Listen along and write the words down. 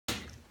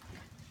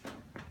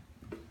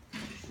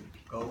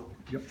Go.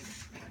 Yep.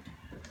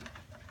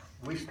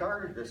 We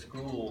started the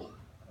school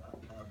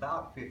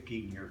about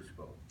 15 years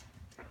ago,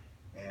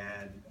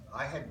 and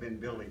I had been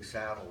building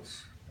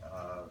saddles.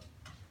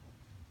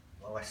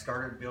 Well, I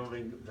started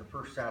building, the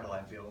first saddle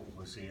I built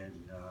was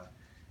in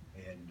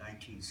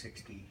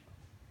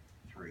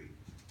 1963,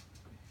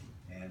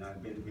 and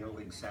I've been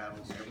building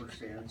saddles ever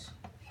since.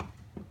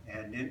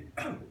 And then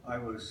I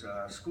was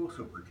school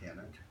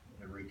superintendent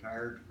and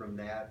retired from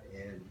that,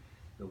 and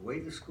the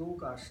way the school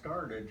got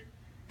started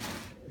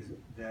is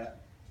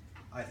that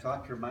I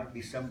thought there might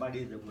be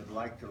somebody that would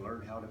like to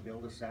learn how to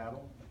build a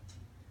saddle.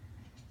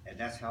 And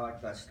that's how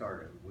it got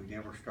started. We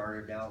never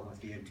started out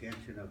with the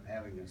intention of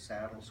having a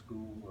saddle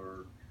school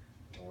or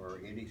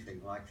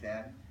anything like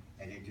that,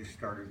 and it just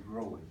started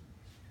growing.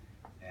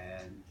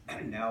 And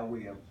now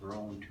we have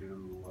grown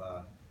to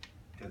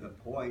the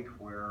point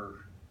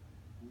where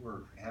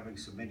we're having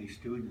so many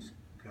students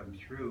come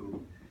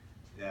through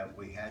that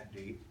we had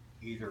to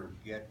either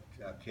get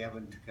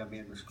Kevin to come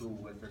in the school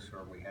with us,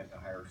 or we had to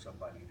hire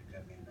somebody to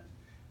come in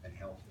and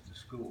help with the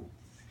school.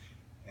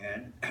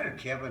 And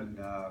Kevin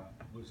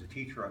was a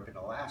teacher up in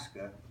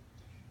Alaska,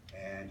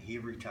 and he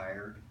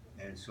retired,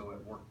 and so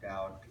it worked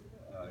out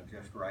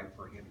just right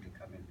for him to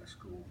come into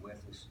school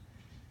with us.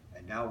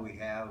 And now we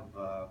have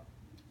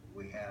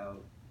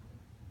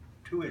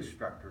two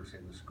instructors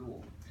in the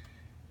school.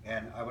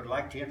 And I would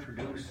like to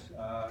introduce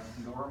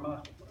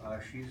Norma.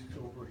 She's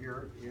over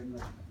here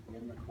in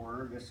the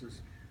corner. This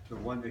is the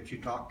one that you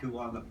talk to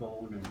on the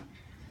phone,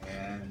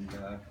 and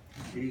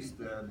she's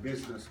the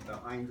business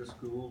behind the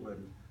school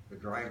and the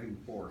driving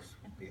force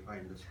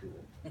behind the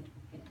school.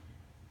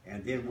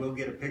 And then we'll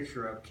get a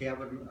picture of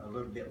Kevin a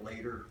little bit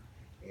later.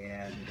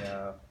 And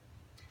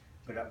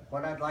but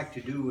what I'd like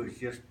to do is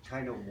just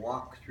kind of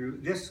walk through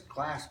this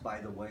class. By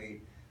the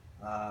way,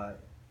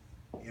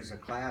 is a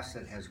class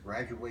that has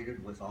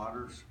graduated with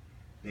honors.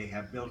 They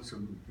have built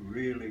some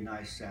really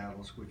nice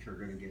saddles, which you're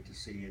going to get to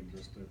see in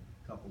just a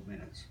couple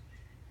minutes.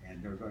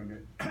 And they're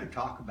going to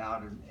talk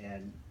about it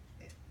and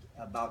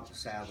about the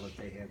saddle that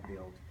they have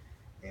built,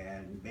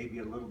 and maybe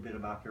a little bit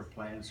about their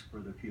plans for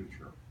the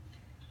future.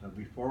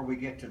 Before we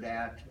get to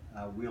that,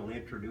 we'll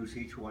introduce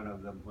each one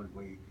of them when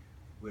we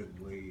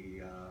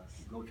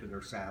go to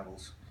their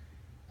saddles.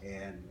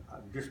 And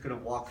I'm just going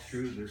to walk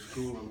through the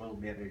school a little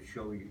bit and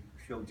show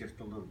just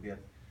a little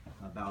bit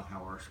about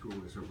how our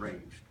school is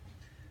arranged.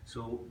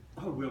 So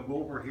we'll go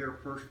over here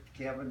first,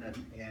 Kevin,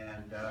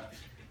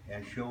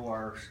 and show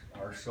our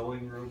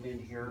sewing room in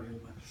here.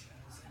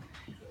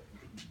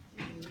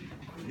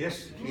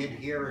 This in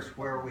here is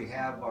where we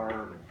have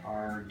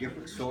our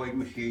different sewing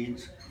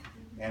machines,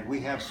 and we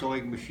have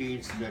sewing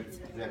machines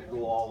that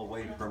go all the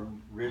way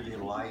from really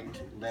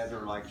light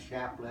leather like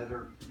shaft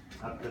leather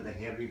up to the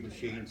heavy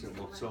machines that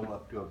will sew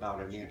up to about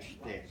 1 inch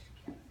thick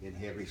in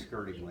heavy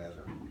skirting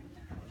leather.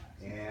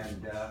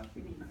 And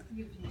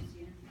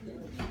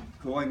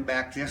going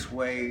back this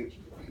way,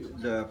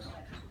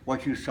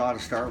 what you saw to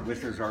start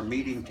with is our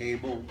meeting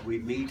table. We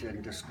meet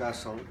and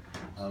discuss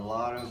a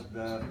lot of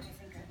the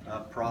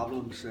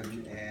problems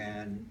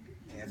and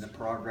the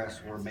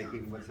progress we're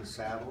making with the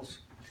saddles.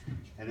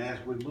 And as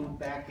we move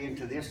back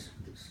into this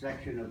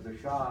section of the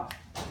shop,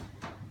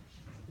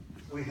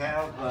 we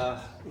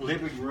have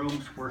living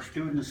rooms where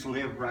students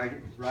live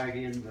right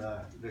in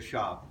the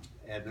shop,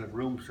 and the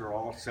rooms are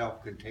all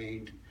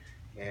self-contained,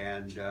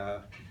 and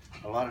a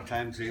lot of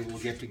times they will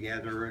get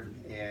together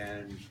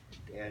and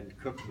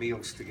cook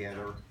meals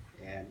together,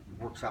 and it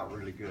works out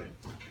really good.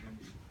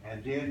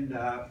 And then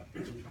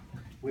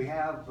we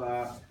have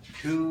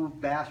 2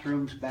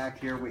 bathrooms back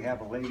here. We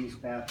have a ladies'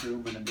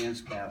 bathroom and a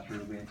men's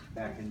bathroom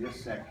back in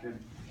this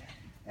section.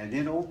 And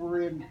then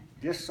over in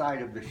this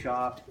side of the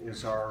shop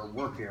is our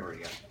work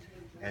area.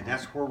 And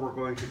that's where we're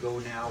going to go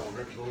now.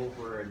 We're going to go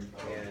over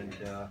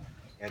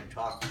and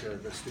talk to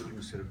the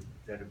students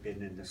that have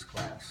been in this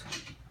class.